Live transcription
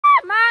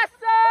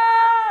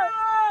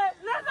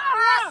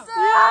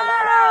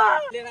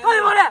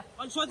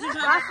मासु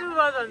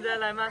बस हुन्छ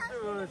यसलाई मासु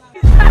बस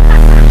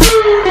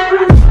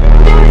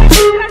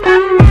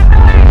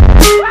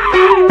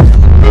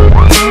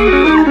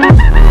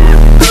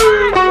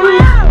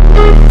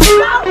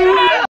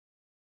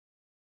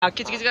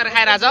किचकिच गरेर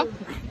खाइरहेछ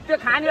त्यो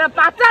खानेलाई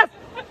 50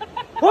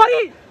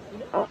 होरी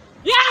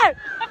ये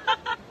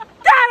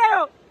चाले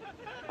हो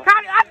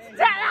खाने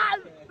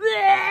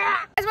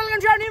वेलकम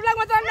टु न्यू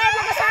ब्लगमा त नयाँ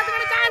साथ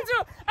गर्न चाहन्छु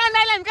अनि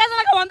नाइले हामी कहाँ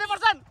जानको भन्दै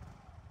पर्छन्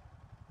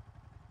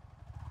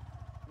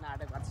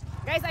नाटक गर्छ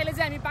गाइस अहिले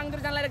चाहिँ हामी पाङदुर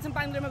जान लागेको छौं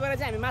पाङदुरमा गएर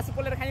चाहिँ हामी मासु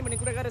पोलेर खाने भन्ने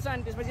कुरा गरेछौं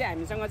अनि त्यसपछि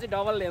हामीसँग चाहिँ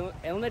डबल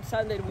हेलमेट छ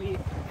अनि we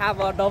have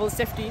a double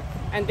safety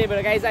अनि त्यही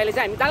भएर गाइस अहिले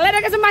चाहिँ हामी जान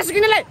लागेका छौं मासु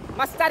किन्नलाई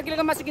मासु 4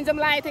 किलोको मासु किन्छौँ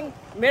ला आई थिंक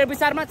मेरो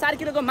विचारमा 4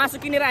 किलोको मासु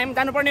किनेर हामी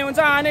जानुपर्ने हुन्छ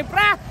अनि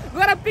पुरा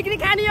गएर पिकनिक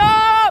खाने हो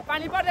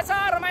पानी पर्दैछ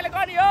रमाइलो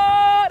गर्ने हो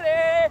रे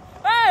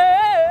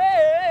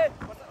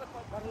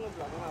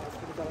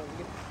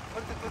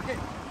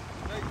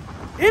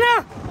हिँड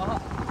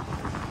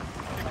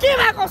के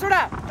भएको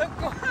छोडा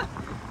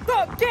त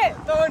के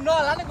त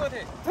नलाने गयो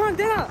थिए त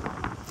दिन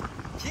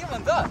के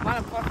भन्छ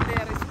मलाई पर्दै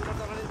यार स्कुटर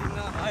चलाउन दिन्न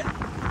है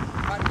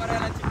पानी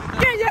परेला चिप्पिन्छ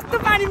के यस्तो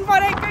पानी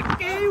परे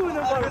केही हुनु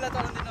पर्ला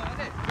चलाउन दिन्न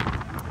भने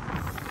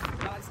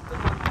यस्तो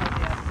मन पर्छ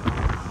यार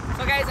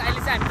सो गाइस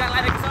अहिले चाहिँ हामी जान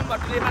लागेको छौं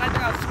भट्टुले मलाई त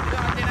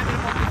स्कुटर दिएन मेरो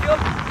मम्मी थियो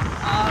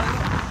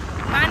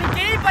पानी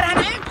केही परेन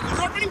है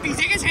रोड पनि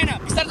भिजेकै छैन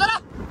बिस्तार चला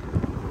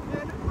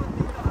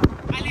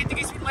अहिले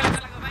यतिकै स्पिड मैले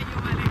चलाएको भाइ यो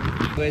माले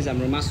गाइस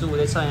हाम्रो मासु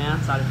हुँदैछ यहाँ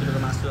 4 किलोको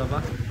मासु अब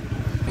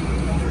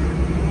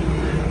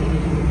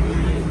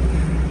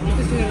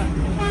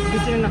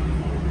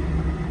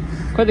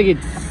कति गीत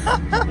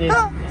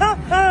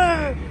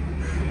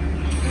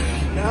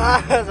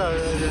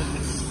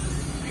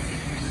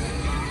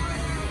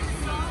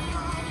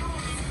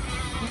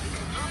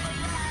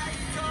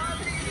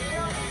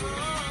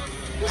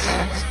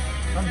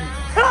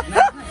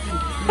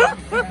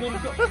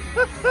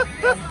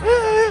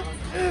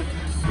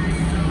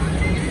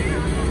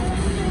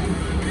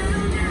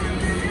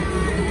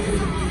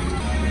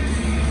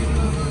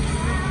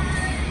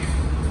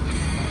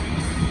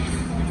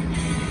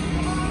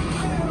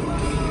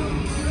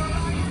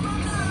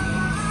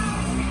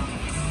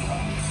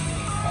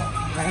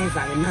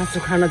हामी मासु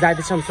खान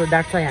जाँदैछौँ सो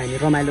द्याट्स वाइ हामी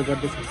रमाइलो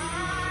गर्दैछौँ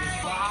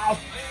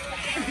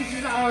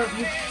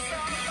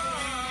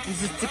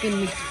चिकन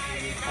मिट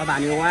अब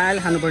हामी वाइल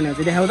खानुपर्ने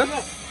हुन्छ देखाउ त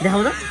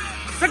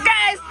So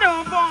guys,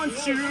 don't want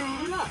you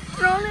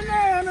rolling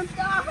down the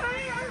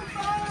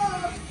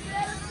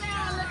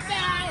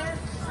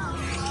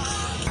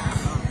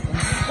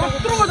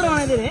कत्रो मात्र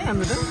बनाइदिने है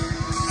हाम्रो त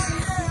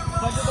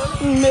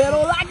मेरो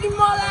लागि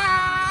मलाई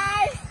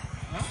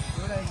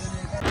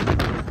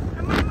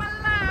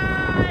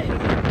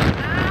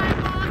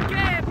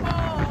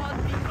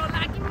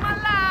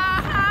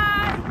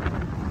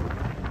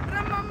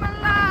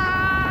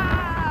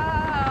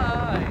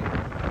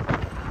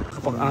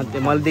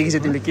मैले देखेछु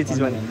तिमीले के चिज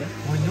भने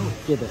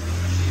के त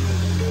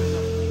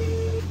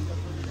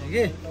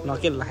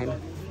नकेल लाइन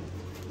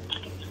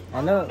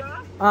हेलो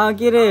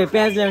के रे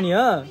प्याज ल्याउने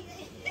हो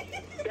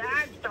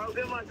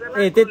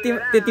ए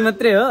त्यति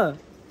मात्रै हो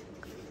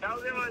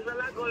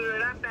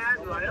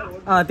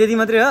त्यति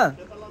मात्रै हो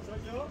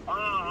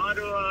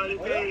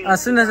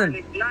सुन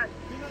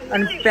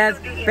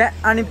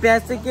अनि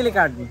प्याज चाहिँ केले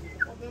काट्नु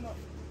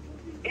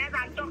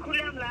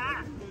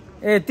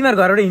ए तिमीहरू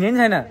घरबाट हिँड्ने नि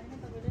छैन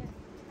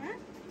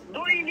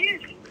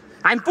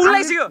हामी पुल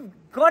लाइसक्यो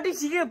कति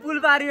सिक्यो पुल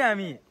पार्यो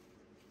हामी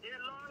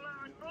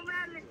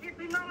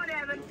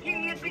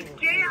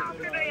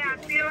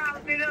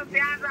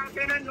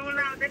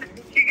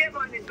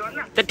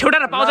ठेउडा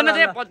पाउँदैन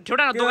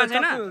ठेउडा दोकान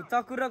छैन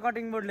चक्कु र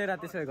कटिङ बोर्ड लिएर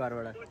त्यसो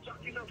घरबाट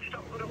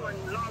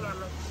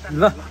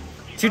ल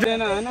छिटो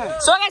हैन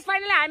सो गाइस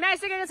फाइनली हामी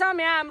आइसकेका छौं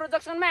यहाँ हाम्रो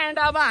जक्सनमा एन्ड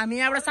अब हामी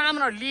यहाँबाट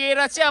सामानहरु लिएर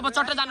चाहिँ अब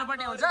चट्ट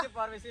जानुपर्ने हुन्छ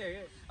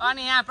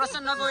अनि यहाँ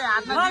प्रसन्नको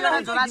हातमा दिएर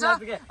झोला छ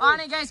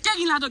अनि गाइस के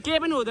किन्ला त के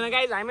पनि हुँदैन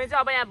गाइस हामी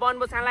चाहिँ अब यहाँ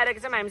बनबो छान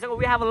लाइरहेको छौं हामीसँग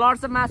वी हैव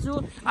लट्स अफ मासु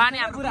अनि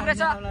हाम्रो पुरै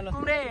छ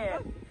पुरै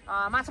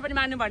माछा पनि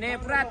मार्नु भने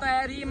पुरा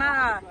तयारीमा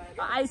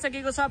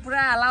आइसकेको छ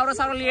पुरा लाउरा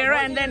साउरा लिएर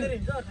एन्ड देन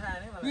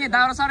यी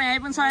दाउरा साउरा यही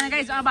पनि छैन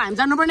गाइस अब हामी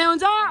जानुपर्ने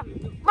हुन्छ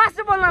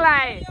मासु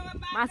पोल्नलाई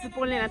मासु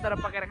पोल्ने हैन तर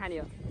पकाएर खाने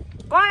हो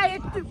कहाँ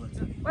यति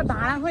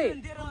भाडा खोइ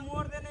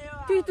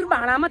त्यत्रो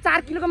भाडामा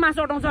 4 किलोको मासु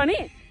अटाउँछ अनि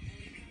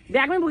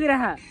ब्यागमै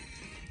बोकिराख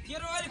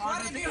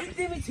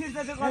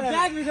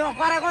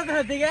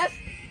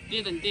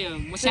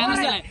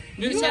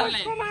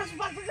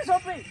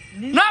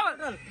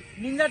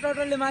निन्जा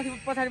टोटलले माथि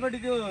पछाडिपट्टि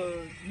त्यो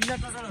निन्जा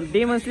टोटल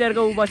डेमन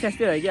स्लेयरको उ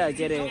बस्यास्ते हो क्या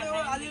के रे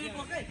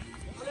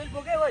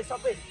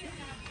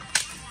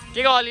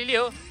के को अलिअलि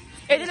हो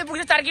यतिले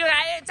पुग्छ 4 किलो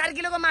 4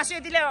 किलोको मासु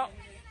यतिले हो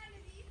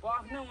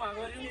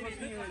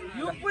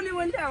यो पनि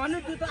भन्छ भन्नु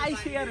त्यो त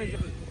आइसकेर रहेछ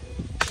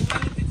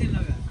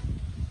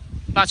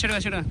पाछेड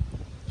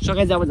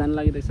सकाइ जब जान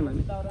लागिरहेको छौँ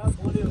हामी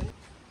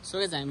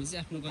सकाइ हामी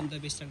चाहिँ आफ्नो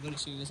गन्तव्य स्टार्ट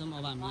गरिसकेका छौँ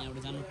अब हामी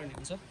यहाँबाट जानुपर्ने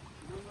हुन्छ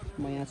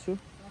म यहाँ छु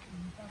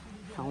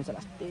ठाउँ चाहिँ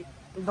लास्टै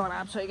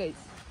डराब छ गाइस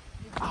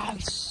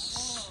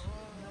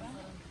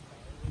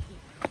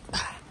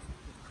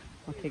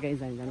ठिकै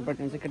चाहिँ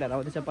जानुपर्ने हुन्छ केटाहरू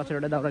आउँदैछ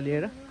पछाडिबाट दाउरा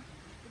लिएर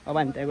अब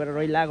हामी त्यहाँ गएर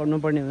रैला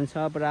गर्नुपर्ने हुन्छ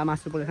पुरा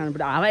मासु पुरा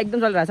खानुपर्छ हावा एकदम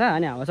चलिरहेको छ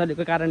अनि हावा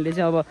चलेको कारणले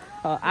चाहिँ अब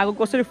आगो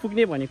कसरी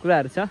फुक्ने भन्ने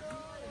कुराहरू छ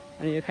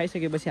अनि यो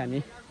खाइसकेपछि हामी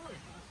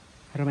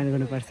रमाइलो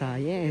गर्नुपर्छ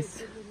यस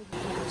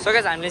सो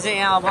गाइस हामीले चाहिँ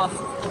यहाँ अब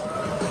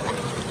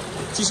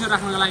चिसो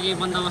राख्नको लागि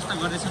बन्दोबस्त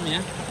गर्दैछौँ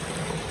यहाँ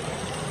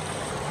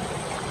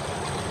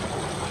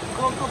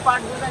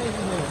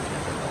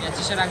यहाँ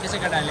चिसो राख्दैछ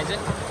केटाहरूले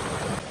चाहिँ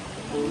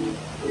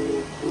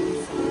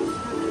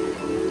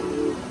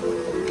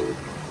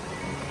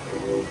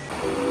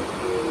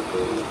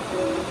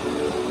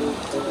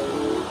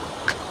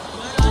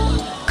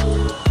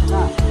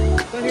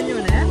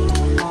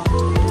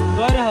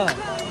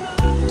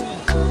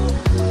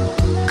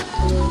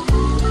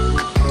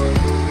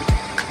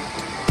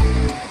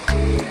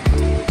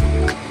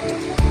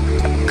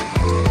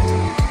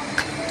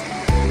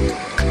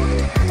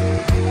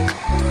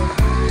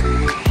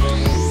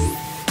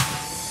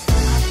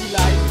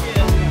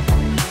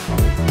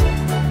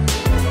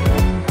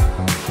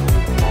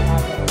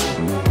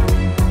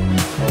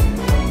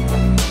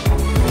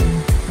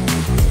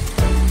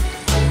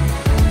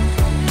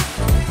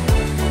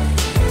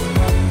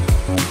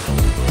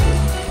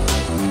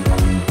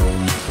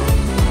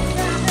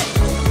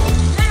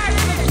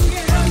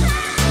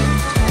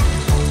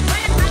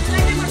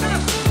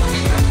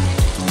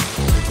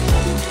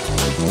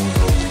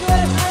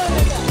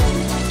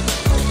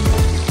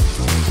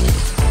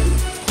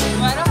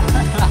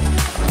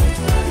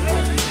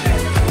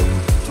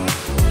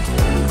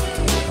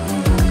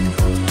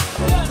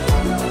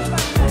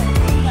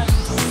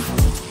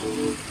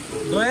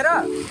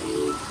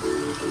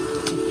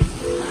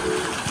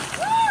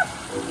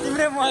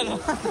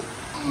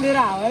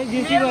मेरो हावा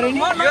जेसी गरे नि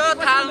यो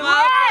थालमा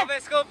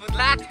प्रवेशको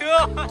भुत्ला थियो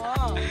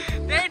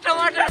त्यही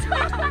टमाटर छ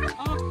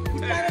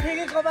खुट्टाको थियो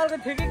कि कपालको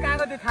थियो कि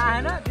काको थियो थाहा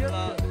हैन त्यो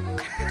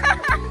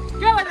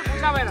के भन्छ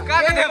खुट्टा भएर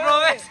काको थियो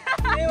प्रवेश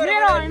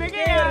मेरो हैन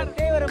के यार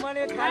त्यही भएर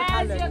मैले थाल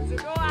थाल्दै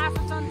झुटो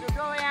आफूसँग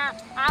झुटो यहाँ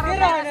आरो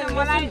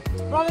मलाई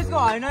प्रवेशको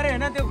हैन रे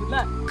हैन त्यो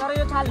भुत्ला तर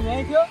यो थाल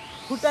यही थियो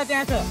खुट्टा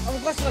त्यहाँ छ अब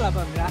कसको होला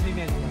भन्नु आफै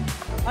मेरो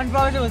अनि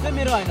प्रवेश भन्छ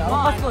मेरो हैन अब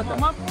कसको हो त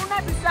म पूर्ण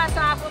विश्वास छ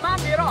आफूमा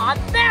मेरो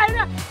हत्तै हैन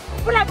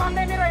पुरा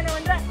भन्दै मेरो हैन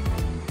भनेर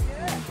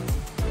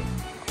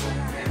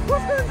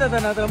कसको हुन्छ त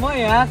न त म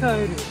यहाँ छ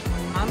मेरो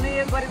हामीले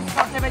यो गरेको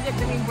सर्टेपछि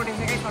एकदम इम्पोर्टेन्ट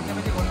छ के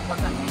सर्टेपछि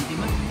गर्नुपर्छ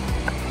हिन्दीमा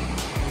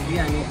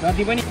हामी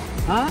जति पनि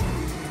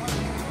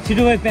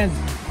छिटो गयो प्याज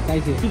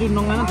चाहियो छिटो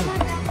नङ्गाना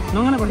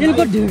पर्छ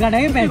यसको ढिल काटे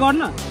के प्याज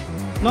गर्न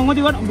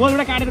नङ्गती गर्न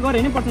गोलबाट काटेर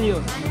गऱ्यो नि पर्छ यो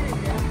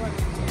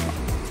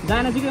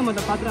जान चाहिँ के म त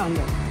पात्रा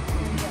हुन्छ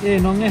ए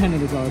नङ्गै खाने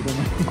रहेछ अब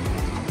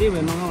त्यही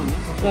भयो नङ्गा भन्ने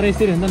तर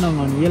यसरी हुन्छ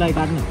नङ्गाउने यसलाई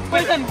काट्नु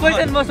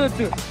क्वेसन म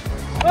सोध्छु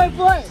ओइ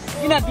बोय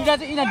यिनीहरू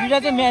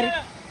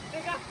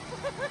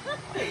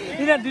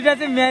दुइटा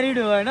चाहिँ म्यारिड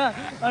हो होइन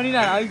अनि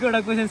यिनीहरू अघिको एउटा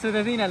क्वेसन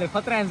सोधेको थियो यिनीहरूले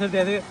खतरा एन्सर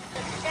दिएको थियो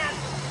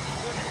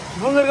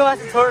बुङ्गुरको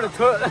मासु छोड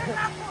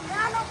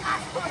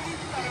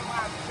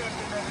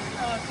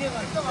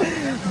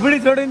बुढी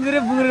छोडिदिन्छ रे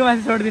बुङ्गुरको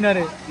मासु छोडिदिनु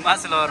अरे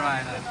मासु लवरमा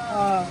आएन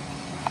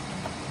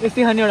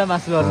यस्तै खाने एउटा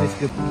मासु लवरमा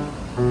स्क्रिप्ट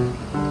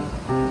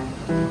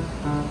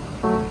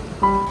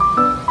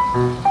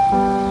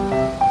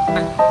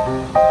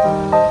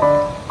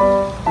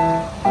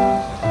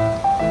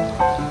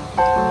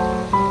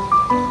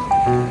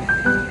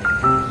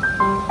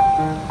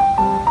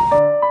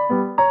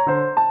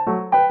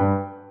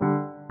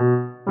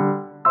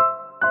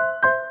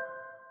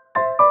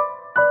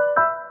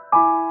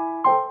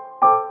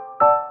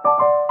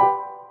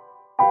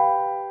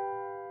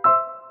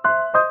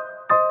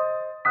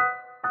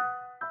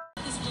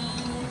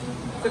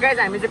So guys,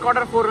 हामी चाहिँ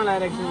कटर फोर्न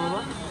लगाइरहेको छौँ अब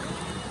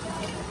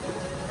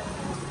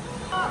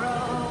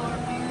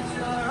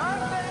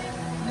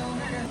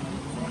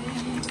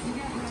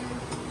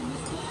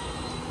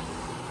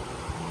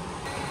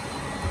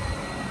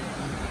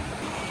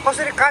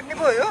कसरी काट्ने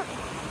पो हो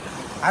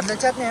हातले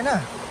च्यात्ने होइन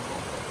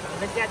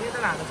च्यात्ने त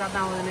हात चाट्न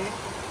आउँदैन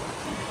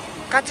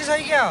काँची छ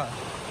क्या हो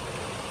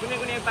कुनै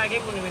कुनै पाके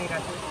कुनै कुनै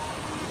काट्छ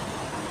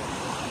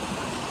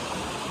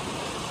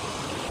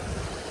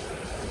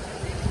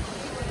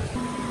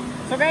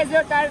So guys,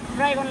 यो टायर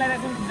फ्राई गर्न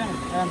लगाइरहेको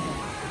छौँ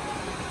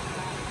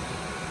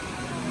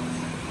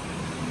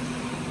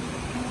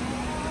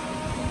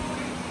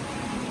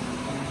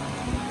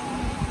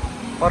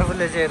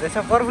पर्फुलले चाहिँ हेर्दैछ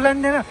पर्फुललाई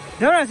नि दिएन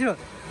देऊ न छिटो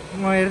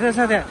म हेर्दैछ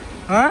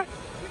त्यहाँ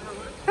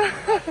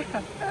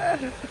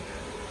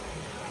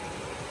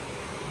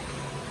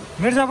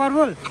मेरो छ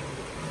पर्फुल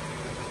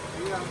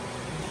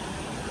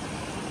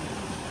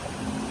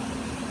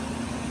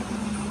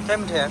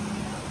मिठो यार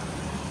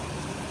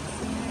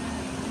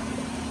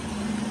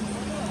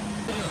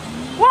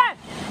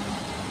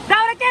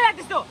दाउरा के लाग्छ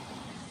त्यस्तो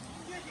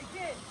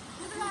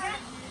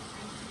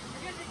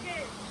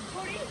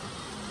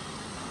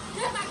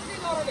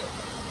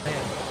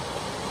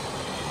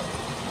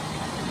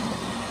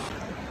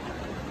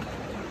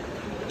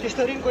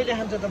त्यस्तो रिङ कहिले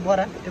खान्छ त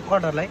बरा त्यो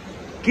कटरलाई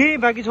केही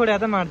बाँकी छोड्या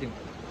त मारिदिउँ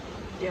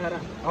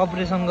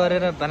अपरेसन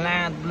गरेर भला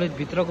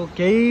भित्रको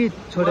केही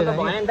छोडेर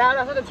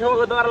दाउरा छ त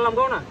छेउको दाउरा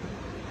लम्काउ न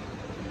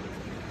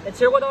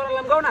छेउको दाउरा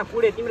लम्काउ न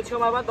पुडे तिम्रो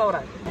छेउमा भयो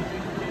दाउरा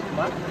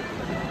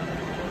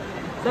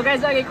सो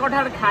गाइस अघि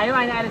कटहर खायो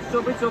अनि अहिले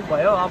चोपै चोप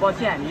भयो अब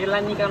चाहिँ हामी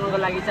यसलाई निकाल्नुको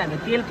लागि चाहिँ हामी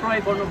तेल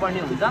प्रयोग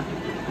गर्नुपर्ने हुन्छ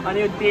अनि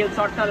यो तेल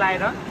चट्ट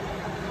लाएर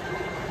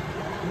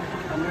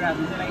हाम्रो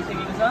हातमा चाहिँ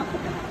लागिसकेको छ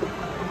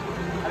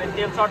अब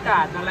तेल चट्ट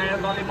हातमा लाएर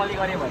दले मली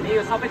गऱ्यो भने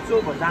यो सबै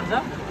चोपहरू जान्छ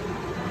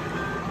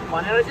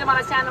भनेर चाहिँ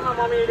मलाई सानोमा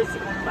मम्मीले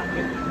सिकाउनु भएको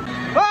थियो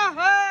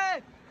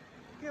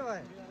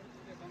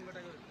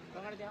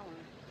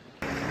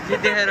के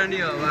देखेर नि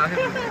हो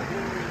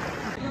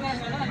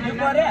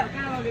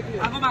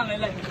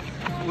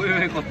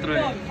कत्रो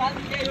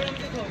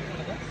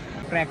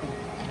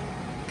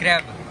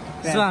क्र्याब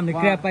सो हामीले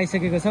क्र्याब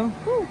पाइसकेको छौँ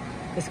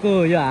यसको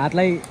यो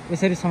हातलाई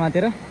यसरी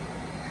समातेर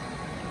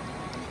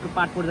यसको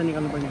पाट पुर्जा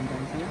निकाल्नु पर्ने हुन्छ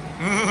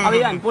अब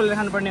यो हामी पोलेर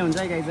खानुपर्ने हुन्छ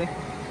है गाई चाहिँ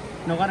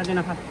नगर चाहिँ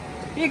नखा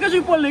एकैचोटि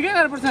पोल्ने के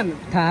गरेर पर्छ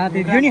थाहा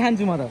त्यो नि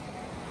खान्छु म त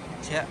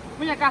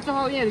यहाँ काँचो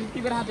खाऊ यहाँ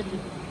टिपेर हात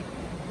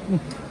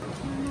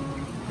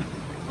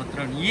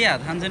कत्रो नि यही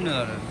हात खान्छ नि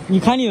नि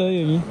खाने हो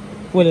यो नि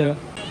पोलेर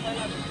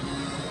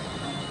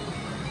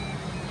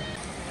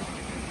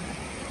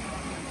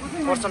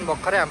पर्सन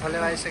भर्खरै हामफाले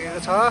आइसकेको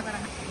छ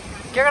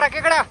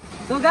केकडा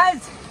तो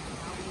गाइस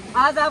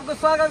आज आपको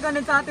स्वागत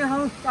करने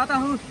चाहता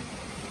हूँ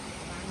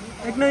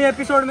एक नए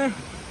एपिसोड में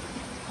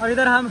और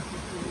इधर हम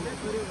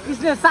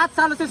पिछले 7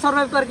 सालों से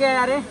सर्वाइव करके आए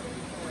यार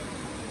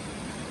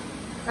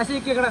ऐसे ही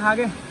केकड़ा खा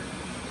के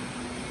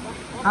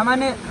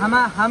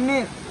हमने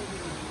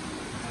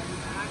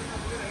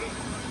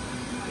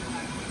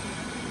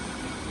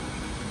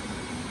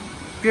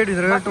पेट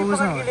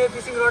भित्र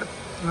फिशिंग रॉड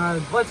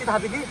बल्छी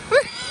थापी थी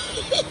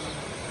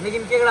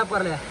लेकिन केकड़ा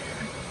पर लिया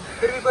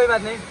फिर भी कोई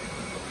बात नहीं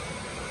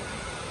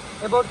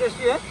ये बहुत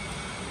टेस्टी है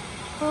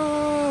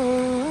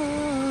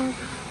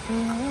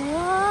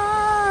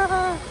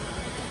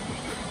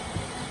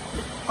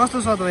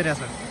कस्तो स्वाद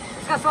भइरहेछ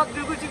इसका स्वाद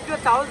बिल्कुल चिपचिपा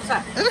चावल जैसा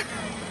है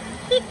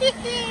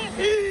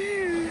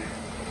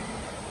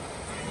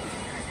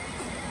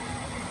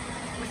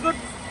इसको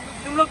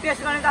तुम लोग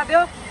टेस्ट करने चाहते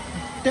हो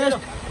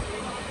टेस्ट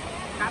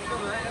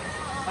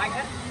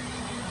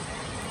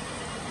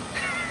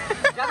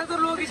ज्यादातर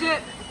लोग इसे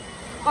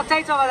कच्चा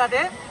ही चबा जाते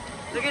हैं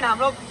लेकिन हम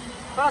लोग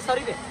थोड़ा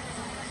शरीफ है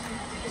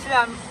इसलिए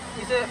हम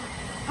इसे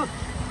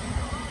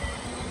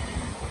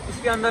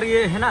इसके अंदर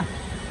ये है ना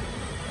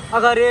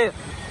अगर ये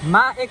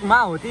एक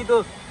माँ होती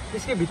तो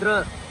इसके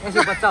भीतर ऐसे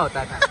बच्चा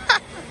होता था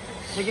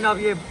लेकिन अब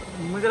ये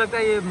मुझे लगता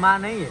है ये माँ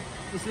नहीं है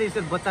इसलिए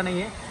इसे बच्चा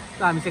नहीं है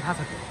तो हम इसे खा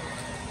सकते हैं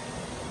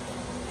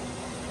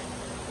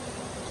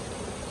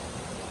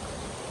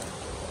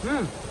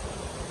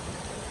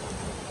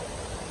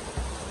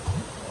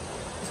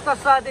इसका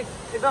स्वाद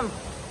एकदम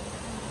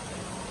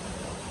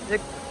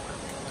एक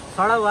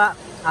सड़ा हुआ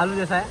आलू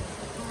जैसा है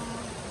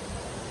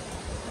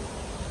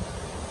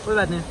कोई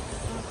बात नहीं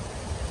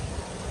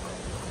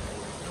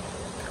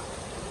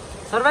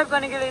सर्वाइव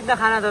करने के लिए इतना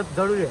खाना तो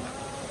जरूरी है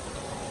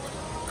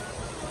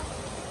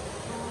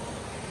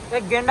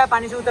एक गेंडा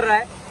पानी से उतर रहा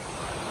है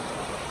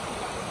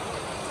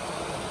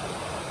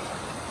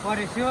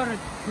और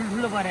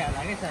ठुलो परे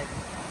होला क्या शायद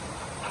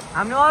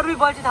हमने और भी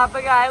बल्छी थाप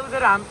के आए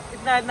उधर हम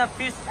इतना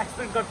फिश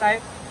एक्सपेक्ट करता है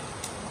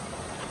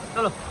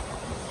चलो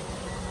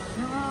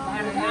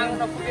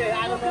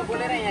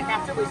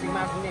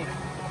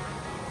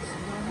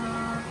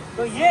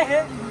तो ये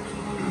है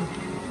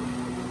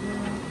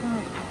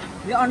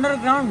ये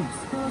अंडरग्राउंड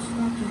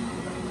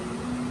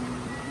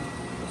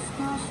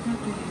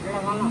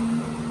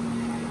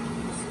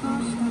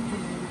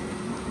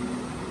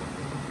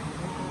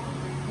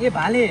ये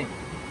भाले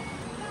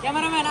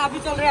कैमरामैन आप भी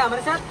चल रहे हैं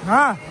हमारे साथ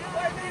हाँ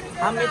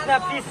हम इतना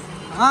फिश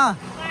हाँ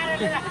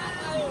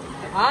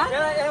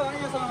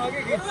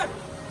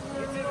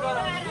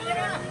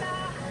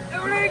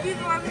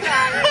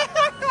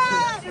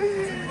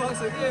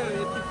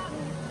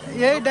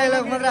यही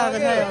डायलॉग मात्र आएको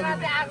छ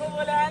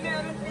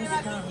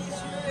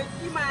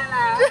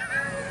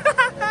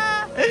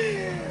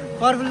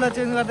पर्फुल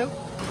चेंज कर दो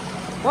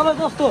बोलो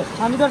दोस्तों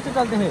हम इधर से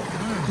चलते हैं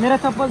मेरा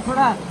चप्पल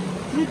थोड़ा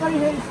स्लिपरी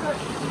है इसका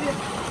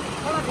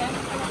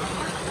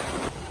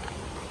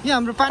यो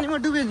हाम्रो पानीमा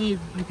डुब्यो नि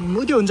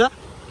उयो हुन्छ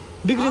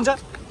बिग्रिन्छ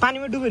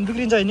पानीमा डुब्यो भने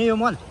बिग्रिन्छ होइन यो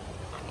मल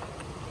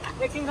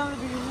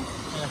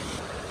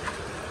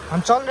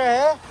हम चल रहे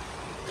हैं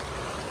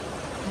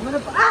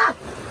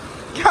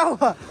क्या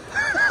हुआ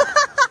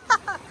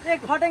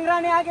एक फटेंगरा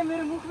ने आके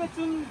मेरे मुख में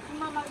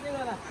चुम्मा मार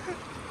देगा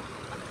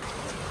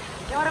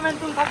कैमरामैन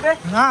तुम थक गए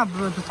हाँ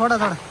थोड़ा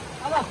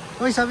अब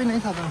वैसा भी नहीं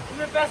था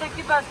तुम्हें पैसे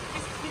किस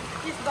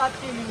बात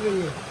की मिल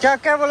रही है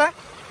क्या बोला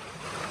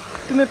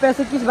तुम्हें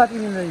पैसे किस बात की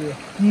मिल रही है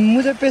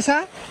मुझे पैसा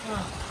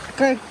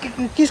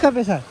किसका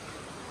पैसा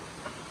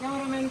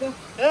कैमरामैन का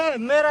ए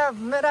मेरा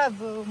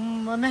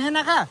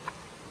महीना का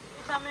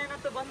इतना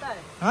मेहनत तो बनता है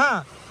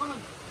हाँ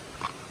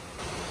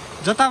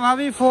जता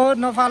भावी फोहोर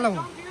नफालौं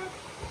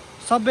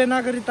सभ्य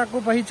नागरिकता को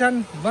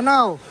पहचान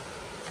बनाओ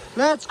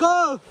लेट्स गो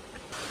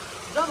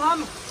जब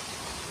हम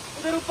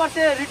इधर ऊपर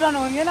से रिटर्न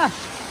होंगे ना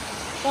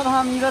तब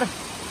हम इधर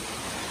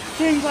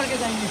चेंज करके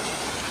जाएंगे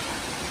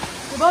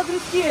तो बहुत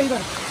रिस्की है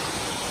इधर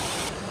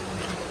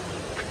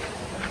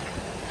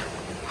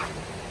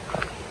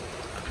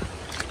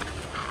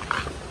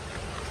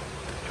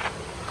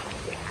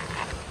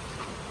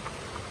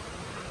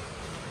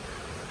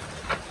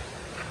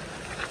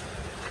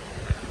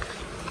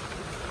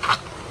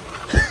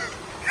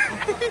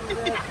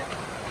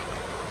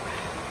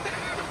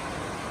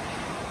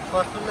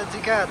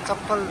प्रफुल्लजीका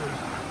चप्पल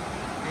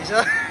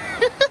हिजो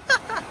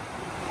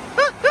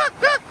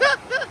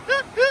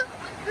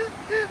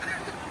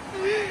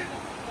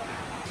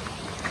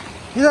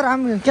इधर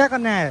हम क्या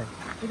करने आए हैं?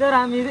 इधर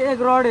हम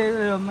एक रॉड है,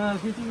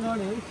 फिशिंग रॉड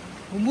है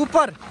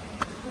ऊपर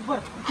ऊपर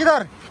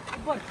किधर?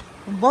 ऊपर।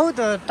 बहुत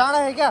टाढा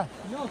है क्या?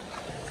 नो,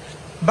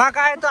 बाघ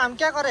आए तो हम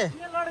क्या करें?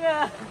 ये लड़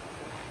गया।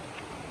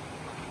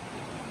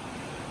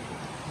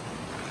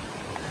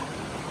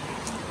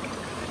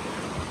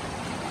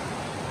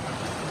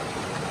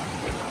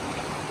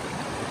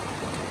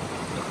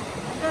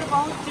 इधर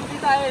बहुत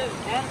चिंतित है,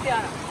 ध्यान से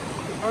आना।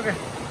 ओके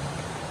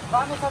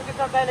बाबू सर के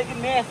चढ़ता है, लेकिन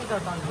मैं ऐसे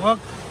चढ़ता हूँ।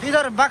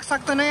 इधर बाघ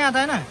साग तो नहीं आता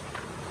है ना?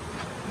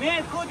 मैं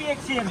खुद एक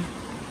सीएम।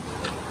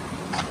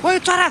 ओए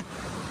चरा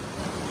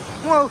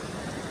वो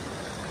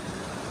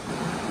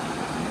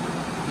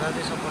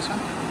जाँदैछ पछाड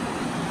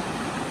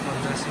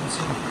पर्दा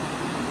सिमसिम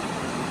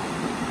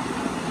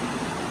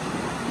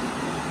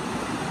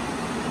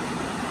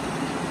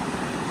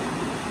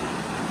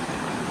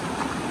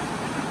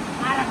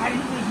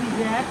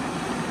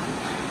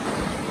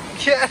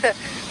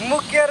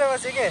मुखिएर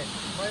बसे के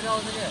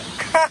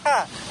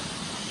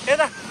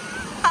यता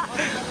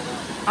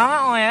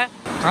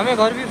हमें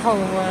घर भी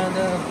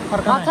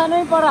फर्काना अच्छा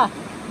नहीं पड़ा,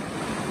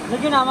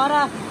 लेकिन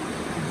हमारा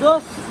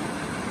जोश,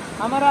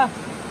 हमारा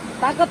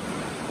ताकत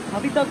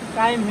अभी तक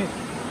कायम है।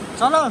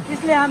 चलो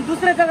इसलिए हम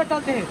दूसरे जगह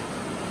चलते हैं।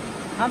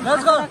 हम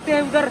Let's go. रखते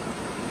हैं उधर,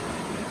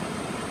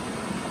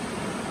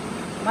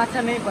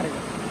 माछा नहीं पड़ेगा।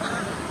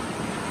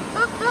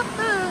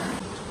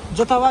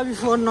 जतावा भी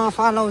फोन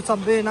नफालो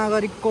सबै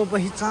नागरिकको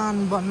पहिचान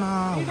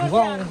बनाऊ।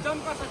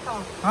 जंप कर सकता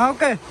हूँ। हाँ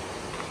ओके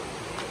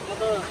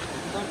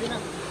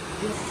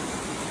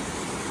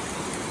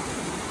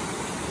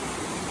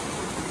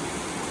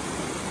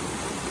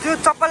त्यो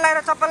चप्पल लाएर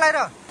तो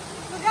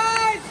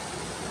गाइस,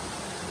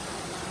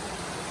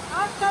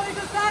 आप सभी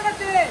को स्वागत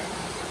है।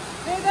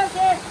 इधर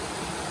से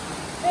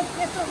एक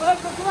केसर भर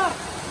को कुमार,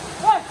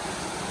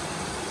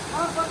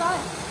 आप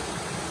बताएं,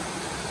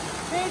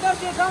 मैं इधर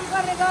से जंप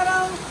करने जा रहा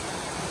हूँ।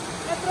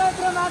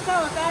 इतना माछा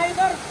होता है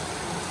इधर।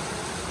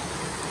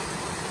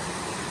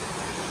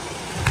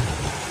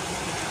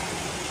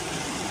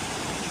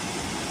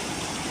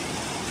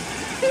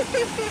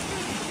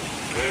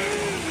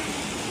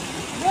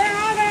 मैं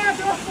आ गया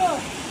दोस्तों,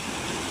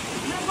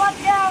 मैं बच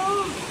गया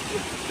हूँ।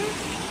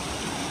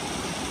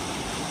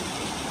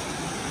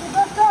 तो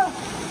दोस्तों,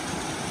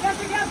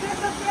 जैसे कि आप देख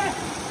सकते हैं,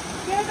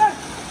 मैं इधर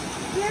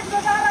स्पीड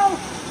में जा रहा हूँ।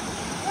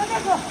 ये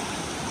देखो,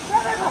 ये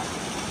देखो,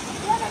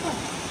 ये देखो,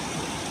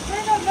 मैं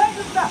इधर नहीं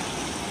डूबता,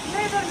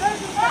 मैं इधर नहीं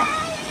डूबता,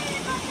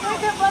 मैं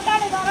इधर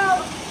बताने जा रहा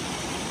हूँ।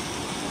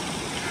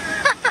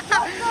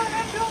 दोस्तों,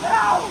 मैं डूब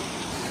रहा हूँ।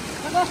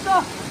 तो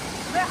दोस्तों,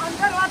 मैं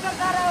अंदर वाटर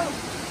जा रहा हूँ,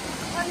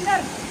 अंदर।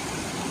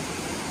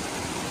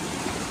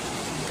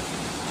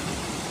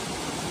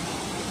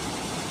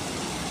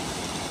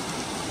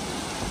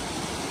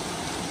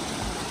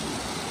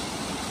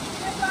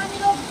 ये पानी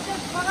लोग से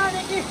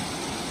भगाने की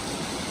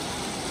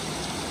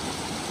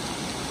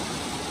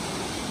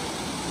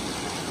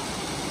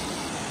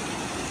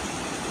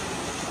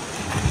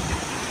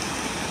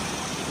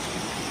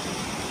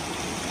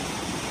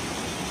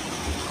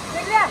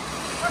देख लिया,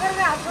 अगर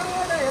मैं हाथ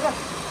छोड़ूंगा तो हेरो,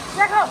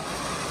 देखो।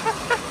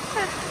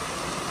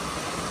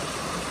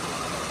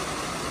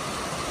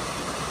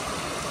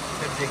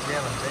 देख लिया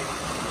भन्छ है।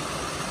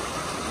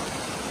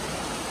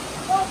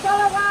 तो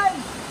चलो भाई,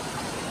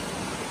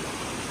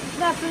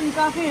 इतना सुन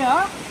काफी है।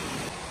 हाँ?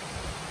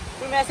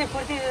 तुम ऐसे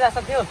फुर्ती से जा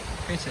सकते हो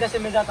जैसे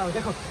मैं जाता हूँ,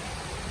 देखो।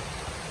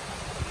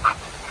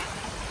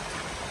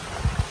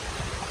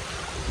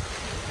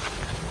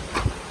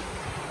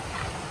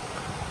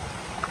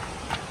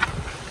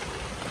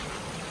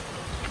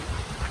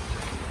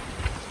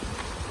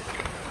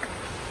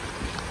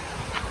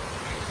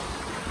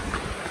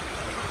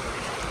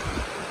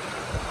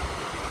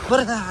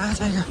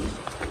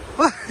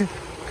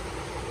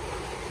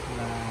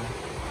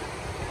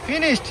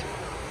 फिनिस्ड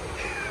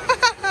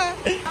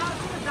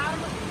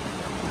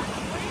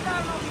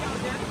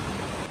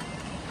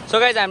सो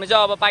गाइज हामी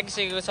चाहिँ अब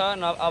पाकिसकेको छ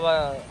अब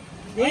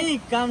यही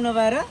काम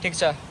नपाएर ठिक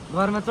छ।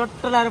 घरमा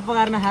चट्ट लाएर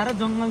पकाएर नखाएर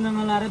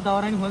जङ्गल लाएर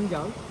दाउरा नि खोल्छ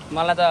हो।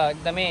 मलाई त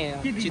एकदमै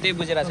चितै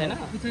बुझेर छैन।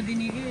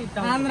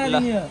 आन्द्रा ल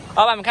दिने हो।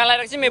 अब हामी खाना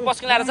लगाएर चाहिँ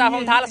पस्किन लगाएर चाहिँ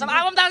आफू थाहा छ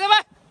बा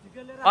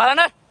होला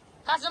न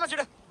खासमा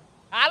छिटो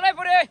हाल भाइ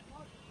पुरै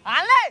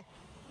हाल्ने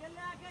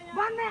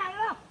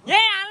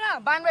यही हाल्न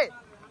बान भाइ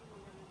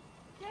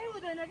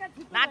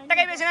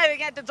नाटकै बेसी नै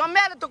क्या त्यो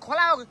जम्मिहाल्यो त्यो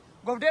खोला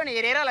घोप्ट्यो नि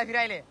हेरेर होला फेरि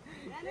अहिले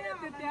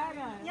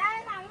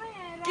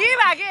के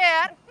भएको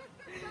यार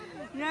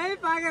यही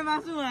पाके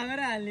मासु हालेर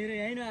हाल्ने रे,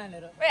 यही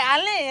नहालेर। ए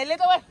हाल्ने यसले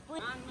त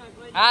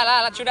हाल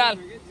हाल छिटो हाल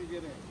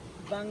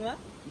बाङ्ला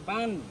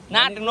बान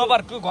नाट नोबर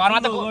घरमा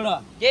त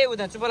केही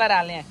हुँदैन चुप लगाएर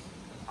हाल्ने यहाँ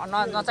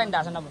नचाहिने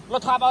ढाँछ नभए ल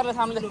थप अरूले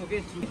सामले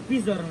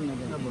पिस गरेर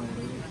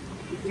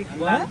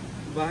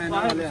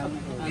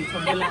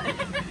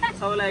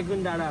सबैलाई एक गुण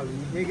डाँडा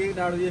हाल्नु एक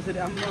डाँडो यसरी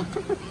आम्मा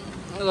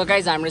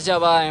गाइज हाम्रो चाहिँ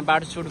अब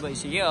बाटो सुट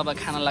भइसक्यो अब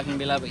खाना लाग्ने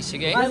बेला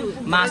भइसक्यो है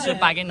मासु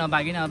पाके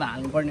नपाके अब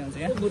हाल्नुपर्ने हुन्छ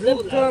क्या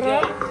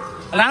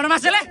राम्रो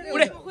मासुले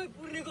उडे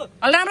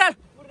अलि राम्रो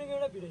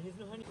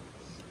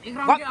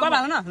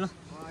हाल न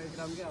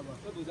राम्रो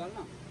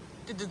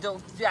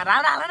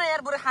हाल न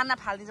यार बरु खाना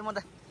फालिदिन्छ म त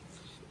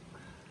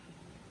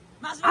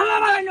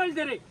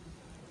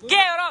के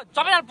हो र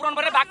सबैजना पुराउनु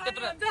पर्यो भाग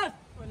त्यत्रो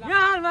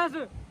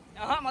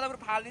म त बरु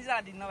फालिदिन्छ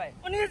दिन्न भाइ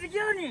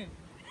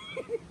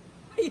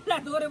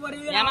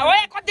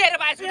कति हेरेर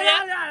भाइ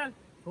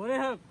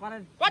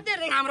कति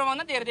हेरेको हाम्रो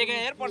भन्दा धेरै दिएको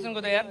हेर पर्सनको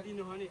त यार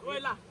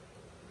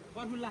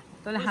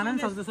तैँले खान पनि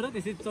सक्दछ र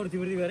त्यसै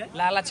चौर्थीपट्टि गएर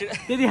लाला छिटो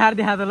त्यति हार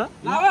देखा त ल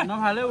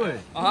नफाल्यो ओ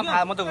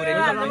म त घुरे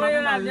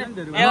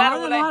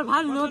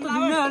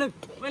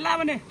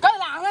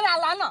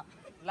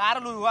लाएर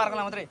लु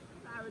अर्कोलाई मात्रै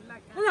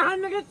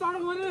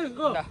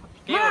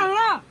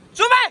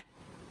चुपे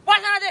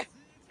पैसा नदे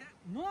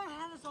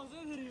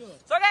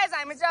सो गाइस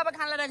हामी चाहिँ अब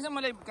खाना राख्छ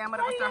मैले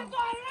क्यामेरा कस्तो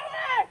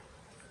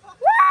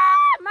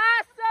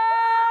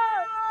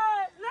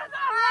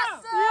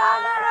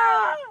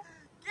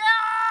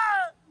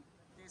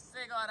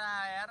त्यसै गर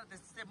यार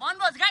त्यसै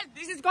बनभोज गाइस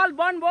दिस इज कॉल्ड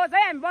बनभोज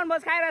है हामी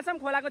बनभोज खाइरहेको छौँ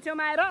खोलाको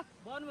छेउमा आएर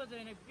बनभोज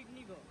होइन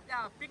पिकनिक हो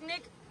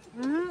पिकनिक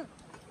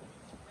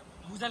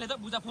बुझाले त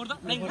बुझा फोड त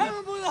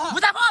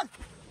बुझा फोड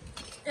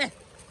ए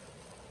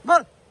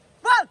बोल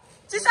बोल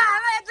चिसा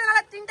हाल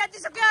एकजनालाई तीनटा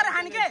चिसो के गरेर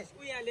खाने के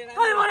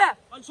कहिले बोले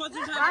अनि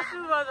सोचिन्छ मासु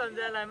भोज हुन्छ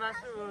यसलाई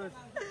मासु भोज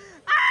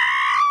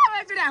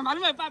एकचोटि हामी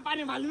हाल्नु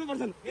पानी हाल्नु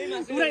पर्छ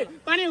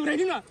पानी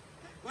उडाइदिनु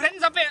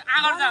उडाइदिनु सबै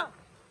आगर छ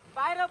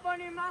बाहिर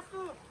पनि मासु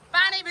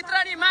पानी भित्र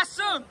नि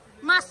मासु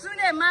मासु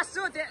ने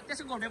मासु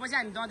त्यसको घोटेपछि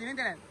हामी जाँदिन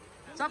त्यसलाई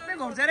सबै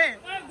घोट्छ रे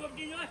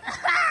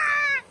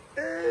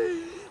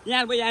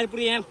यहाँ भयो यहाँ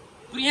पुरै यहाँ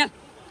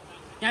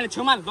यहाँले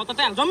छेउमा जता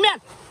चाहिँ जम्बिया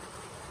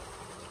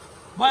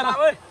भयो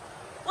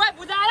ओए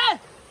बुझा रे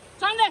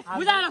चन्दे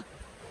बुझा न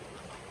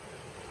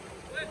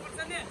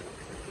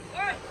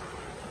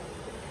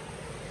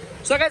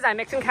सो गाइस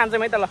हामी एकछिन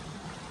खान्छौँ है त ल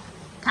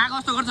खाएको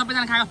जस्तो गर्छ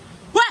सबैजना खाएको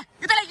ओए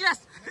यता गिलास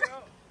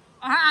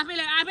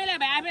आफैले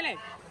भाइ आफैले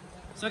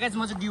सो गाइस म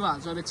चाहिँ दिवा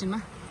हाल्छु अब एकछिनमा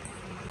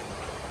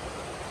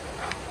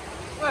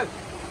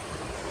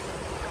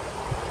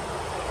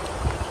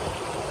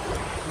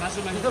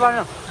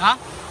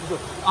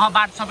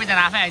बाटो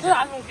सबैजना आफै आइज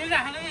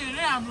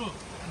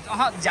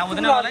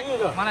झ्याउँदैन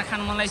मलाई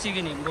खानु मन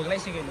लागिसक्यो नि भोक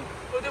लागिसक्यो नि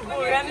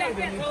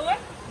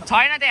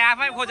छैन त्यहाँ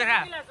आफै खोजेर खा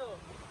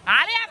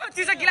हाले आएको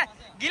चिसो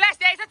गिलास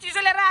त्यहाँ चिसो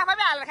लिएर आफै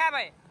हालेर खा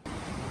भाइ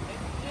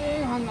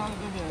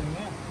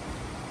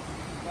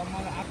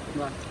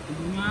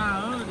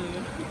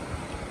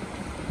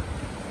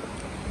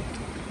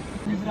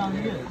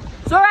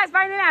सो गाइस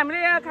फाइनली हामीले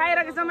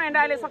खाइरहेको छौँ एन्ड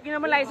अहिले सकिन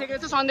पनि लागिसकेको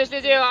छ सन्देशले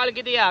चाहिँ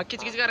अलिकति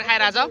खिचखिच गरेर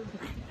खाइरहेछ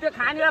त्यो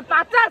खानेर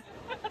 50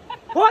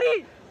 फोरी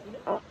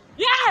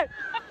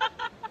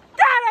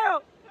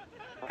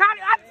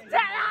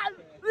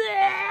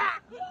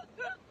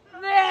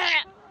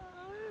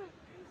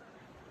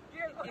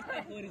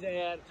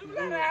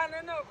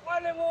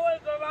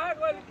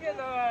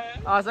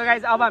सो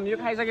गाइस अब हामी यो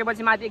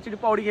खाइसकेपछि माथि एकचोटि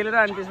पौडी खेलेर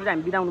अनि त्यसपछि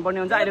हामी बिदा हुनुपर्ने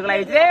हुन्छ अहिलेको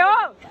लागि चाहिँ हो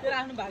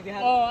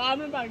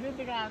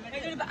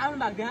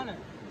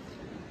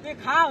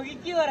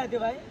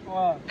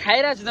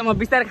खाइरहेको छु त म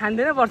बिस्तारै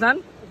खाँदैन पर्छन्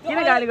किन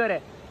गाली गरे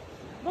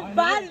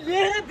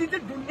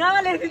ढुङ्गामा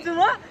लेखिदिन्छु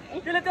म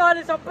त्यसले त्यो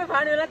अहिले सबै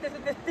फाड्यो होला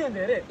त्यस्तै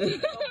हुन्थ्यो अरे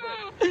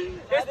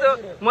यस्तो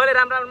मैले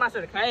राम्रो राम्रो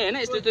मासुहरू खाएँ होइन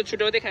यस्तो यस्तो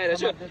छुट्याउँदै खाइरहेको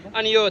छु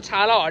अनि यो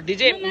छाला हड्डी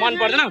चाहिँ मन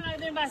पर्दैन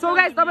सो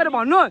गाइस तपाईँहरू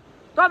भन्नु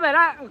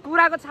तपाईँहरूलाई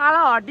कुराको छाला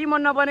हड्डी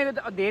मन नबनेको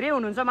धेरै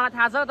हुनुहुन्छ मलाई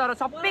थाहा छ तर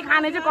सबै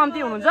खाने चाहिँ कम्ती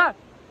हुनुहुन्छ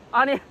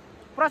अनि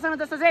प्रश्न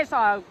जस्तो चाहिँ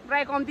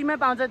प्रायः कम्तीमै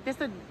पाउँछ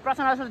त्यस्तो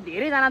प्रश्न जस्तो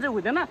धेरैजना चाहिँ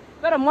हुँदैन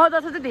तर म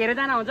जस्तो चाहिँ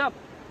धेरैजना हुन्छ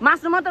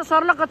मासु मात्र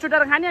सर्लक्क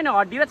छुटेर खाने अनि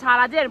हड्डी र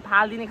छाला चाहिँ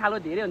फालिदिने खालको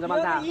धेरै हुन्छ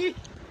मलाई थाहा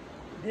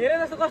धेरै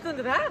जस्तो कस्तो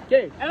हुन्छ थाहा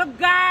के हेलो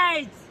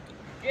गाइस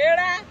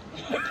केडा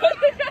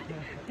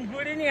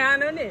बुढी नि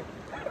खानु नि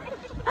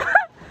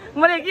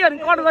मैले के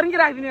गर्नु कट गर्नु कि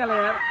राखिदिने होला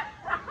यार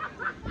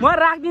म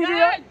राखिदिन्छु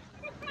यो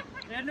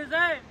हेर्नुहोस्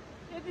है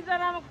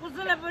यतिजनामा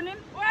कसैलाई पनि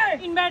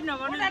इन्भाइट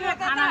नगर्नु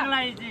खानाको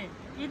लागि चाहिँ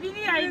यति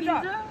नै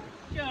आइदिन्छ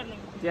के गर्नु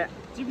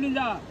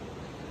चिप्लिन्छ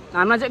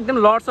हामीमा चाहिँ एकदम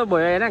लड्सअप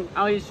भयो होइन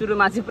अब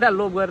सुरुमा चाहिँ पुरा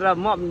लोभ गरेर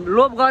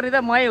लोभ गर्ने त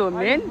मै हो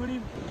मेन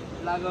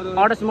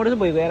अडस मोडस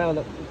भइगयो हेर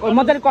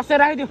मजाले कसरी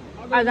राखिदियो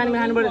आज जाने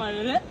खानु पर्यो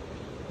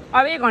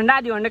अब 1 घन्टा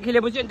आधी घन्टा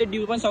खेलेपछि अन्त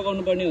ड्यु पनि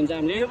सघाउनु पर्ने हुन्छ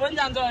हामीले यो पनि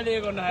जान्छ अहिले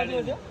 1 घन्टा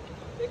खेल्यो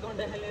 1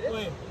 घन्टा खेलेर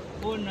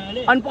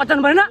अनि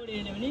पचाउनु भएन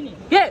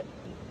के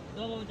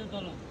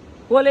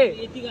कोले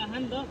यतिका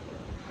खान त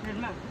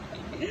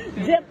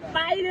जे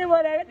पाइले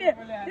बोलेको त्यो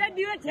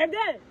ड्यु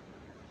छेक्दे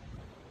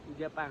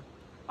जे पा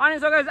अनि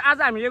सो गाइस आज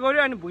हामीले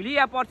गर्यो अनि भोलि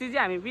या पर्सि चाहिँ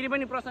हामी फेरि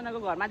पनि प्रसन्नको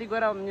घरमाथि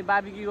गएर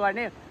बार्बिक्यु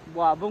गर्ने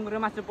बुङ्गुरो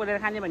मासु पोलेर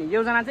खाने भने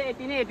योजना चाहिँ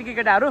यति नै यतिकै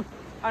केटाहरू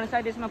अनि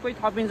सायद यसमा कोही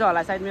थपिन्छ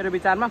होला सायद मेरो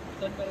विचारमा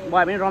भयो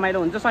भने रमाइलो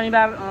हुन्छ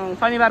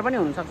शनिबार पनि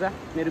हुनसक्छ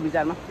मेरो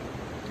विचारमा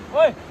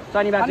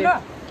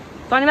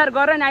शनिबार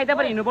गरेर नि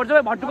आइतबार हिँड्नुपर्छ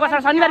भट्टु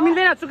कसार शनिबार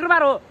मिल्दैन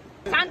शुक्रबार हो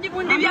शान्ति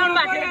पुञ्जी ल्याउनु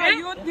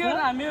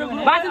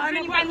भएको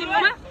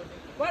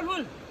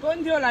फुल टोन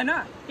थियो होला हैन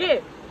के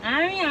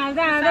हामी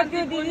हाल्दा हाल्दा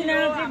त्यो दिदी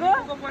नाचेको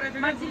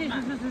मान्छेले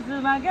सुसु सुसु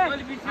मागे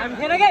हामी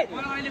थिएन के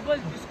अहिले बोल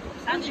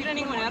शान्ति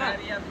ट्रेनिङ भनेर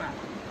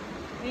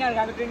यहाँ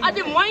गएको ट्रेनिङ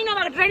अझै महिना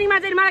भएको ट्रेनिङमा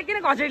चाहिँ मलाई किन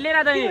घसेट लिएर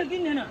त नि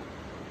किन्दैन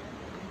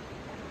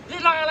ले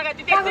लगा लगा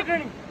त्यो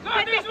ट्रेनिङ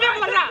त्यस्तो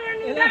गर्दा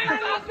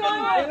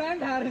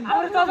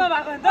हाम्रो तब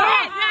भएको त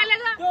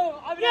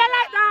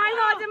यसलाई त हैन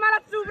अझै मलाई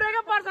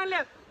चुब्रेको पर्सनले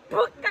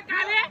ठुक्क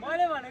काले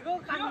मैले भनेको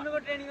कानुनको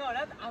ट्रेनिङ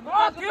होला हाम्रो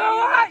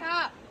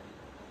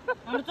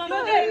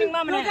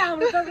ट्रेनिङमा भने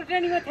हाम्रो तको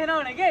ट्रेनिङमा थिएन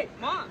भने के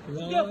म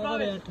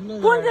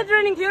कुन चाहिँ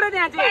ट्रेनिङ थियो र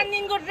त्यहाँ चाहिँ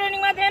प्लानिङको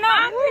ट्रेनिङमा थिएन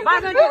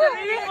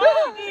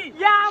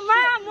यामा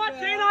म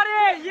छैन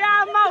रे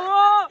यामा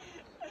हो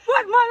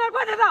कोट मगर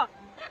कोटे त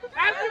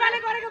एमसीले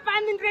गरेको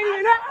 5 दिन ट्रेनिङ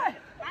हैन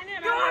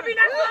त्यो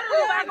अविनाश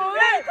सरहरु भएको हो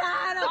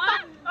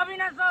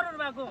अविनाश सरहरु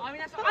भएको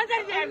अविनाश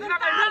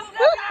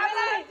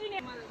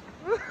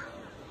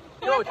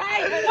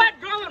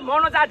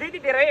मोनो जाथे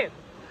तेरो हे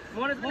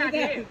मोनो पनि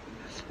आथे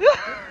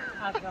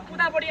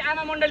उतापट्टि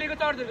आमा मण्डलीको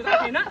चर्चहरुको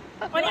साथी हैन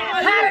अनि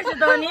आएछ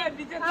त नि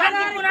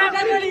साथी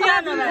कुराका पनि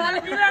याद होला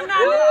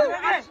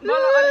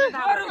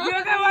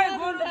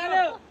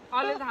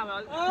अलि थाहा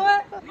भयो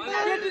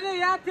केटीले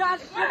याद थियो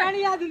आज केटानी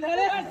याद हुँदैन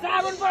रे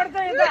साबुन पर्छ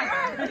यता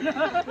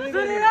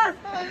सुनिन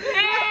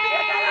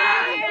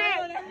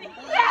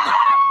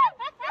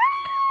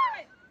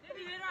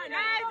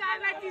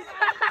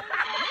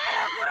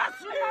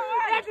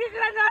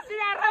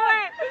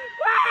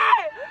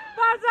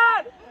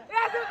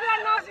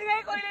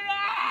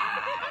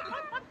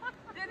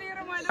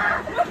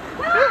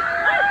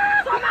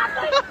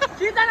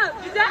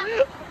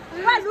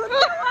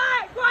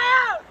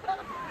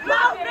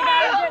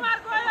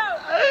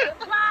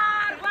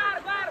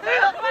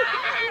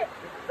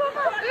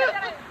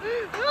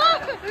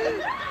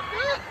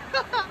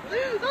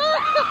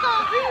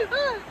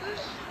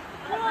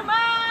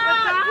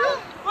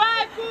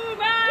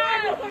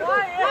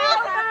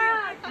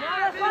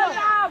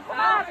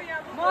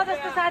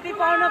साथी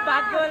पाउन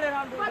भाग्य होला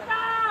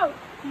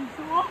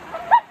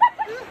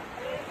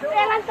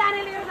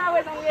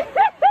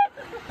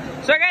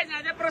सो गाइस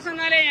आज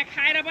प्रसन्नले यहाँ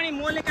खाएर पनि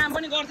मोले काम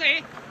पनि गर्छ है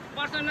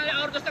प्रसन्नले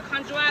अरु जस्तो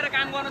खन्चुवाएर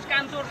काम गर्नुस्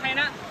काम चोर छैन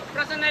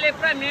प्रसन्नले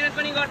पुरा मेहनत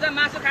पनि गर्छ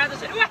मासु खाए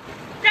जसरी वा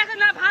त्यहाँ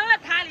नफाल्न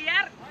थाल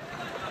यार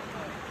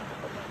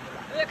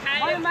यो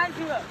खाए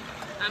मान्छे हो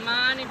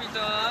आमानी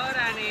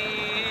बिचरा नि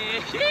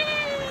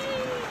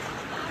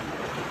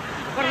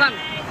प्रसन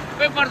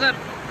कोही पर्छ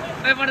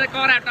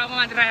करा टपमा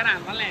मान्छे राखेर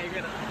हाम्रोलाई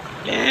आइगयो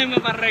लेम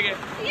परेर के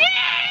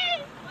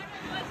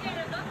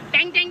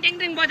ट्याङ ट्याङ ट्याङ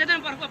ट्याङ बजाउँछ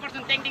नि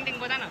पर्सन ट्याङ ट्याङ ट्याङ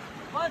बजा न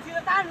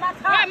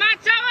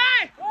माछा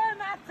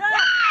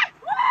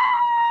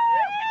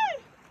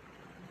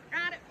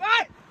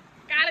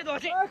काले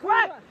धोसे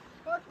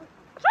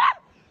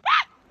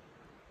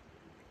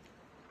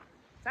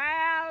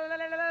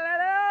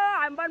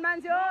हामी पनि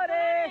मान्छे हो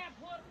रे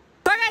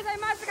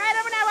मासु खाएर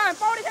पनि अब हामी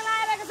पौडी खेल्न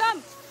आइरहेको छौँ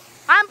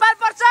हाम्पाल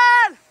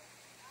पर्छन्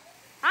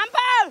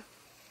हाम्पाल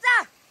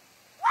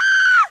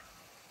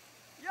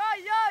यो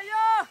यो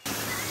यो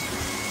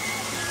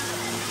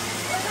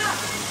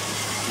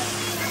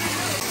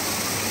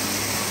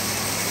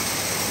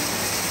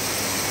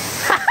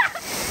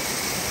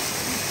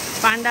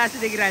पाण्डा जस्तो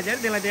देखिरहेको छ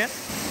त्यसलाई त्यहाँ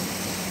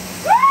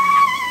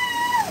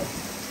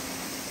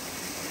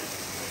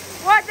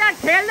ओ त्यहाँ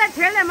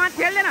ठेल्दै म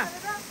ठेल्दैन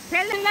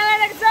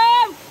लगाइरहेको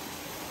छौँ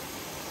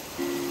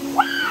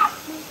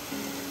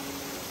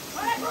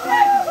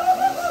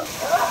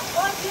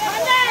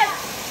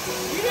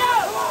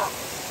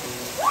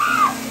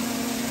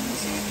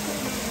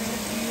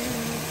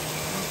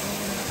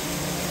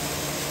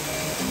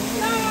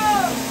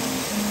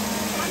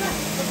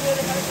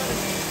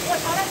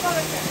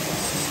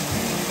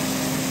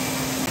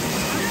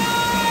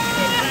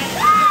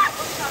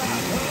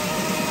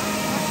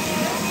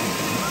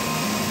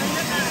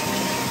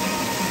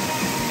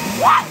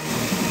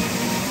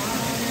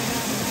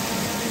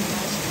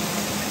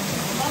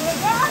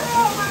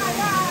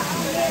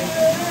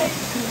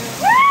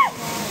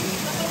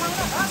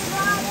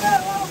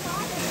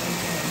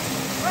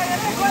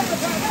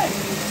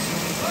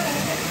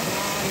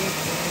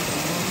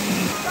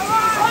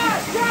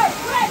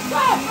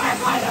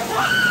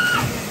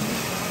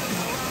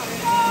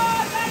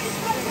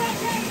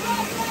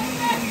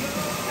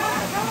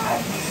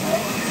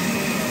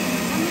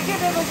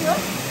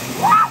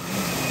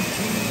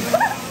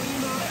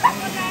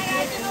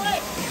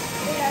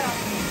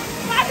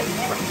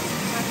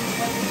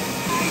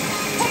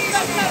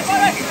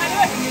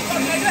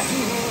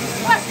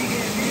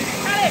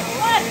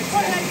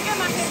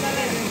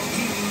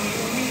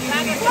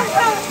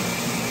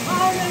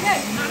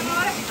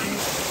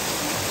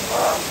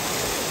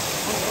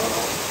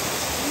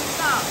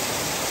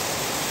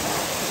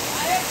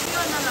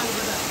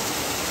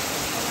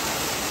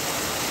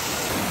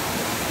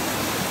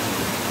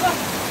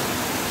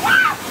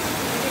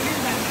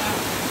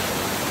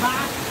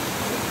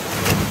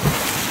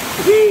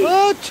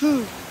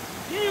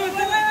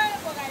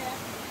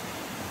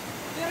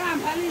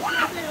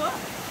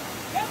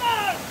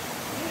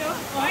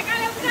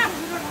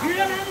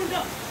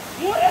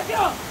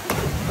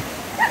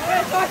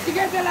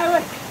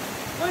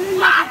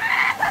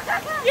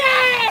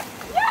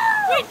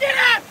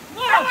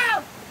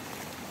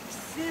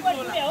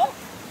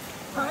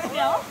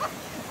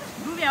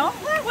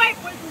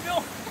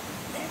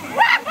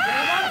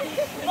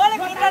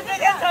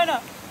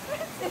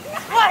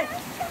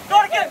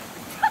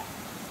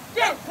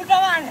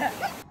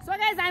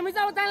हामी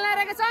चाहिँ उता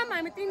लागेका छौँ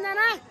हामी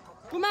तीनजना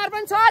कुमार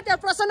पनि छ त्यो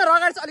प्रसन्न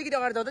अगाडि अलिकति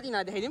अगाडि जाउँ त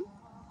तिनीहरू देखाइदिउँ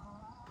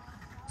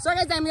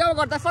सबै हामी अब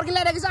गर्दा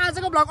फर्किरहेको छ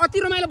आजको भ्लग अति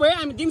रमाइलो भयो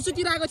हामी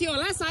दिउँसोतिर आएको थियो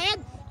होला सायद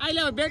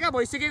अहिले अब बेलुका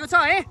भइसकेको छ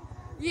है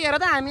यी हेर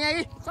त हामी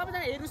अहिले सबैजना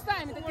हेर्नुहोस् त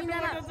हामी त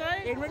तीनजना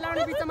हेलमेट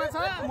लगाउने बिचमा छ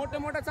मोटो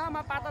मोटो छ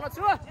म पातलो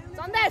छु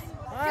सन्देश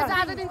के छ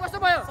आज दिन कस्तो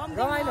भयो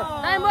रमाइलो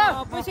टाइम भयो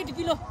 65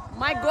 किलो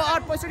माइ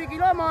गॉड 65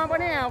 किलो म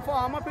पनि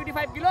म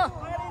 55 किलो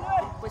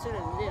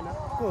 65 हैन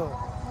को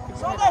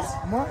सन्देश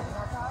म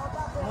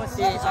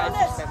से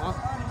सन्देश म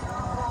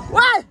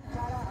वाइ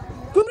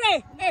कुम्रे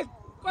ए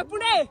कोइ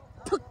पुणे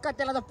ठुक्क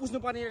त्यसलाई त पुस्नु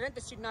पर्ने रहेछ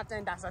त्यो सिट नाच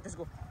चाहिँ डाक्छ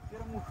त्यसको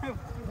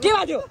के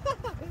भयो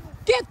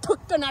के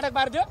ठुक्क नाटक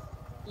पार्यो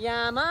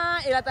यामा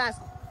एला त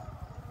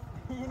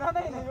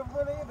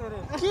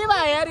के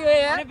भयो यार यो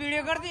यार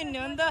भिडियो गर्दै हिँड्ने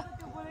हो नि त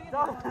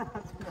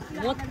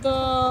म त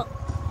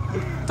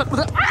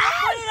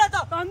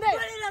धन्दै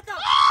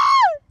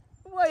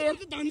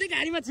धन्दै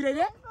गाडीमा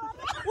छिराइदिए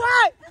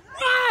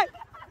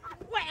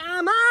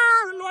आमा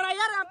लोडा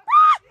यार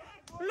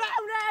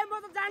म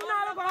त जान्न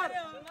अब घर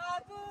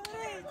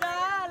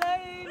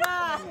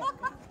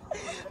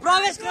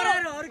प्रवेश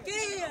गराएर के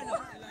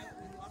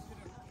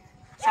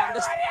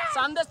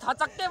सन्देश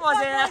थचक्कै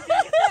बसे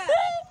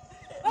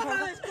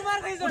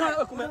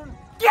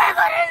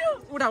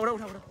उठा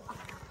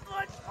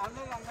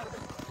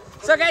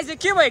सो गाइस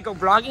के भएको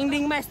भ्लग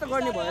इन्डिङमा यस्तो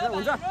गर्ने भएर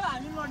हुन्छ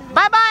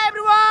bye bye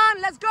everyone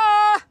let's go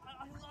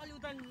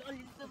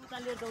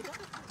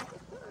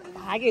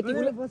हागे यति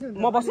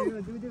म बस्छु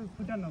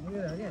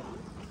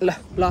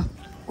ल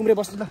कुम्रे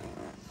बस्छु ल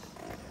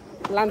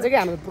लान्छ कि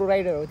हाम्रो प्रो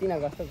राइडर हो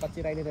तिनीहरूको जस्तो कच्ची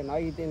राइडर होइन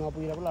अहिले त्यो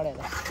नपुगेर पो लडाएर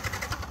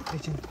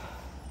एकछिन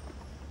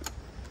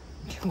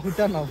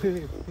खुट्टा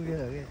नपुगेर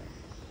के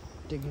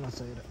टेक्न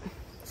सकेर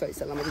सही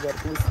सलामती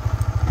गर्छु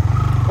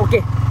okay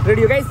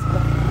ready guys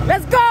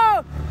let's go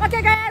okay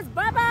guys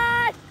bye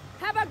bye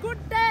have a good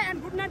day and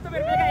good night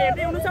तपाईहरु बेलुका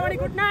हेर्दै हुनुहुन्छ भने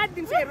गुड नाइट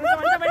दिउँसो हेर्नुहुन्छ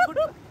भने तपाईहरु good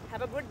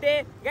have a good day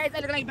guys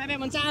अहिलेको लागि बाइ बाइ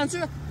भन्न चाहन्छु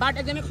बाटो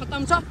एकदमै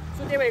खतम छ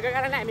सो त्यही भएको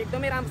कारणले हामी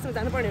एकदमै राम्रोसँग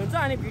जानुपर्ने हुन्छ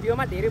अनि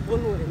भिडियोमा धेरै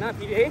बोल्नु हुँदैन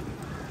फेरि है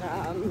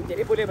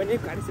धेरै बोल्यो भने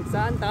गाडी सुक्छ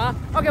नि त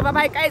ओके बाइ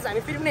बाइ गाइस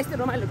हामी फेरि पनि यस्तै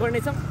रमाइलो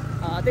गर्नेछौँ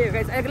त्यही हो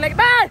गाइस अहिलेको लागि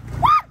बाइ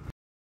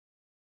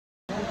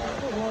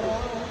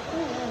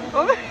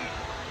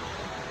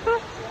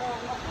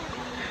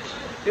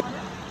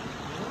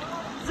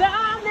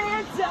जाने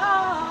जा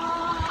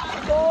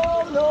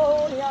बोलो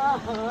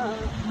यहाँ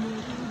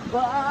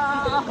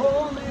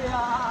बाहों में